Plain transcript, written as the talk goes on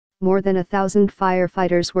More than 1,000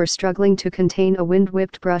 firefighters were struggling to contain a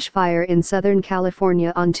wind-whipped brush fire in Southern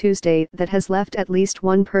California on Tuesday that has left at least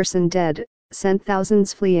one person dead, sent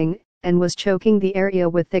thousands fleeing, and was choking the area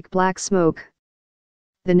with thick black smoke.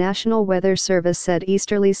 The National Weather Service said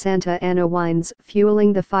easterly Santa Ana winds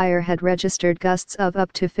fueling the fire had registered gusts of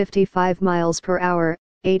up to 55 miles per hour,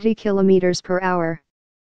 80 kilometers per hour.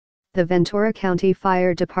 The Ventura County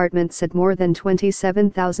Fire Department said more than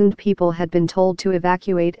 27,000 people had been told to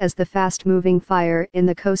evacuate as the fast-moving fire in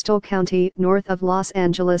the coastal county north of Los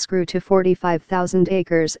Angeles grew to 45,000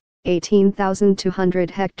 acres,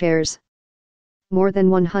 18,200 hectares. More than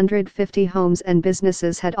 150 homes and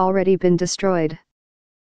businesses had already been destroyed.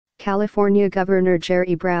 California Governor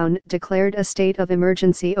Jerry Brown declared a state of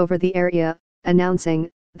emergency over the area, announcing,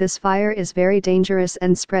 "This fire is very dangerous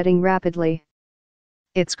and spreading rapidly.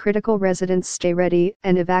 It's critical residents stay ready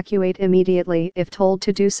and evacuate immediately if told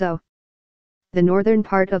to do so." The northern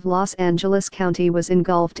part of Los Angeles County was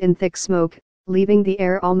engulfed in thick smoke, leaving the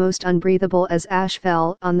air almost unbreathable as ash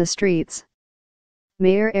fell on the streets.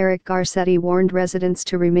 Mayor Eric Garcetti warned residents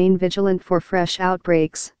to remain vigilant for fresh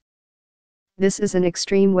outbreaks. "This is an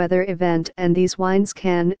extreme weather event and these winds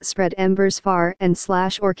can spread embers far and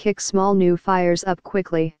slash or kick small new fires up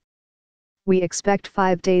quickly. We expect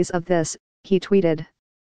 5 days of this," he tweeted.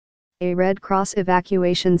 A Red Cross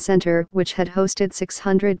evacuation center which had hosted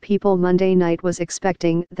 600 people Monday night was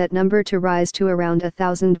expecting that number to rise to around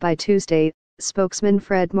 1,000 by Tuesday, spokesman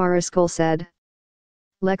Fred Mariscal said.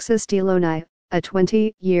 Lexis Deloney, a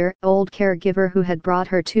 20-year-old caregiver who had brought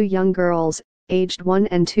her 2 young girls, aged 1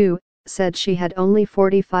 and 2, said she had only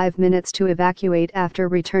 45 minutes to evacuate after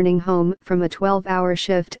returning home from a 12-hour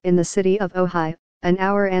shift in the city of Ojai, an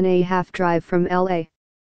hour-and-a-half drive from LA.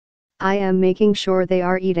 "I am making sure they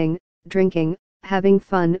are eating, drinking, having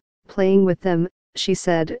fun, playing with them," she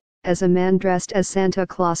said, as a man dressed as Santa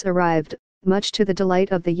Claus arrived, much to the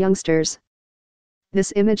delight of the youngsters.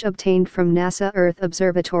 This image obtained from NASA Earth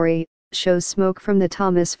Observatory shows smoke from the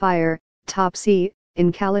Thomas Fire, Top C,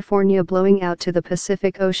 in California blowing out to the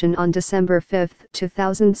Pacific Ocean on December 5,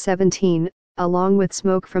 2017, along with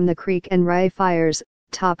smoke from the Creek and Rye fires,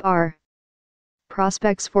 Top R.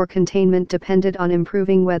 Prospects for containment depended on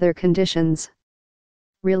improving weather conditions.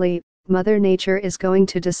 "Really, Mother Nature is going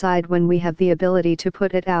to decide when we have the ability to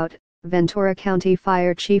put it out," Ventura County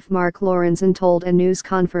Fire Chief Mark Lorenzen told a news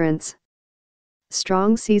conference.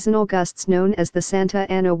 Strong seasonal gusts known as the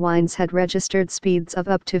Santa Ana winds had registered speeds of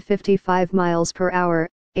up to 55 miles per hour,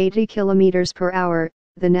 80 kilometers per hour,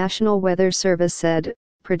 the National Weather Service said,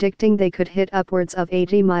 predicting they could hit upwards of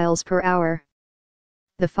 80 miles per hour.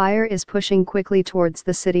 "The fire is pushing quickly towards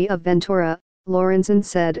the city of Ventura," Lorenzen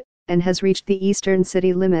said, and has reached the eastern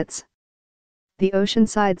city limits. The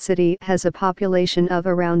oceanside city has a population of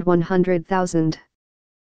around 100,000.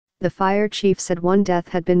 The fire chief said 1 death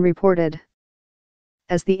had been reported.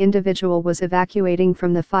 As the individual was evacuating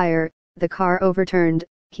from the fire, the car overturned,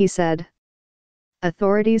 he said.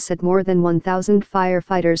 Authorities said more than 1,000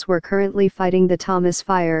 firefighters were currently fighting the Thomas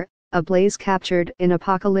Fire, a blaze captured in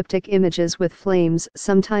apocalyptic images with flames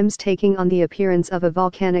sometimes taking on the appearance of a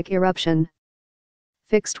volcanic eruption.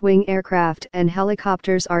 Fixed-wing aircraft and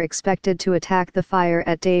helicopters are expected to attack the fire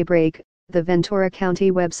at daybreak, the Ventura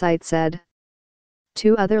County website said.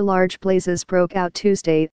 2 other large blazes broke out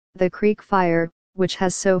Tuesday, the Creek Fire, which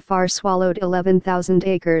has so far swallowed 11,000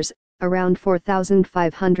 acres, around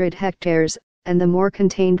 4,500 hectares, and the more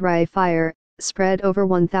contained Rye Fire, spread over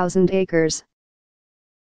 1,000 acres.